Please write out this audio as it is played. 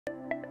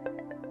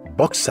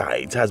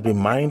Bauxite has been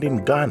mined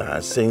in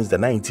Ghana since the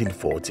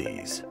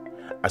 1940s.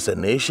 As a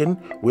nation,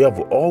 we have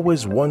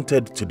always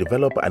wanted to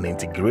develop an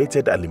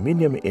integrated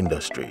aluminium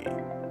industry.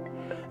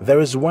 There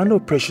is one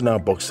operational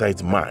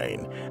bauxite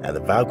mine and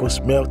the VALCO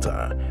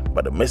smelter,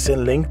 but the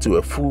missing link to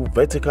a full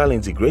vertical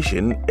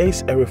integration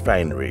is a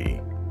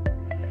refinery.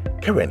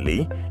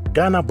 Currently,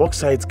 Ghana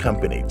Bauxite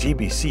Company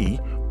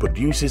 (GBC)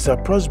 produces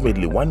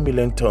approximately 1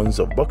 million tons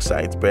of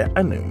bauxite per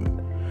annum,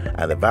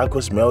 and the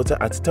VALCO smelter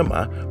at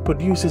Tema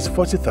produces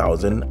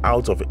 40,000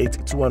 out of its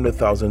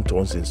 200,000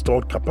 tons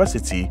installed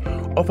capacity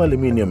of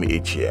aluminium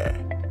each year.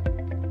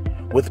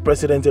 With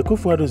President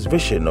Akufo-Addo's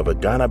vision of a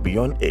Ghana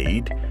beyond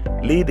aid,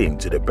 leading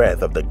to the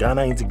birth of the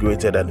Ghana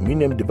Integrated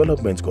Aluminium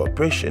Development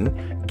Corporation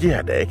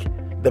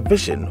 (GIADEC), the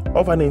vision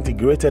of an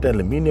integrated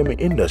aluminium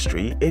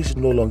industry is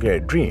no longer a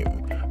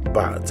dream,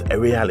 but a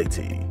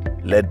reality.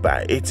 Led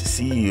by its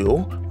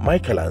CEO,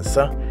 Michael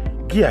Ansa,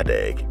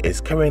 GIADEC is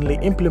currently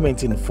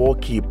implementing 4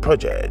 key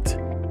projects.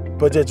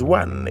 Project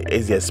 1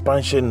 is the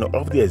expansion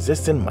of the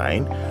existing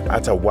mine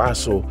at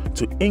Awaso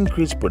to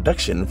increase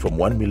production from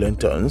 1 million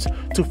tons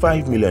to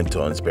 5 million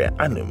tons per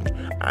annum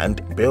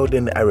and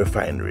building a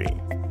refinery.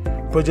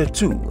 Project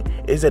 2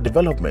 is the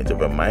development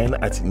of a mine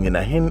at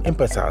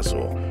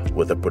Nyinahin-Mpasaaso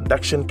with a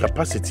production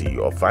capacity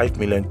of 5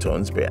 million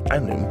tons per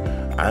annum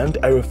and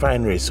a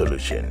refinery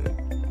solution.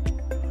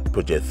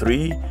 Project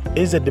 3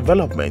 is the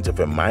development of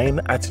a mine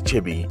at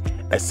Kyebi,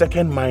 a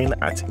second mine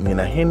at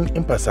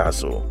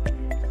Nyinahin-Mpasaaso,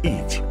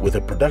 each with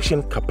a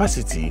production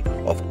capacity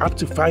of up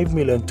to 5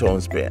 million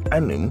tons per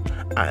annum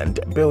and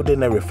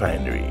building a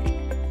refinery.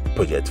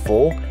 Project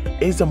 4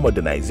 is the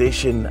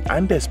modernization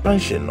and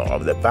expansion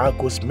of the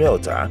VALCO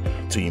smelter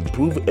to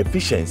improve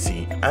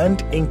efficiency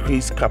and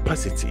increase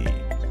capacity.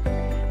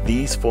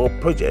 These 4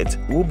 projects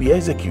will be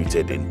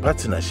executed in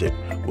partnership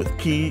with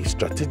key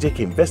strategic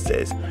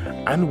investors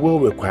and will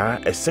require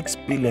a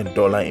 $6 billion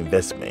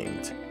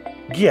investment.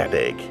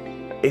 GIADEC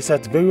is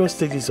at various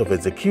stages of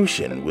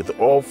execution with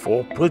all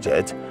 4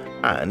 projects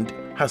and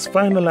has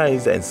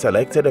finalized and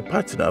selected a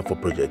partner for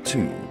Project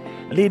 2,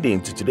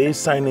 leading to today's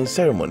signing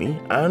ceremony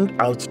and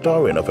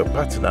outdooring of a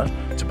partner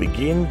to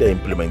begin the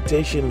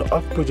implementation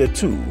of Project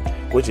 2,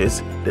 which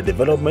is the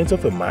development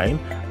of a mine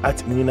at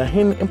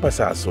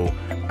Nyinahin-Mpasaaso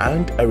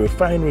and a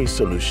refinery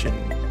solution.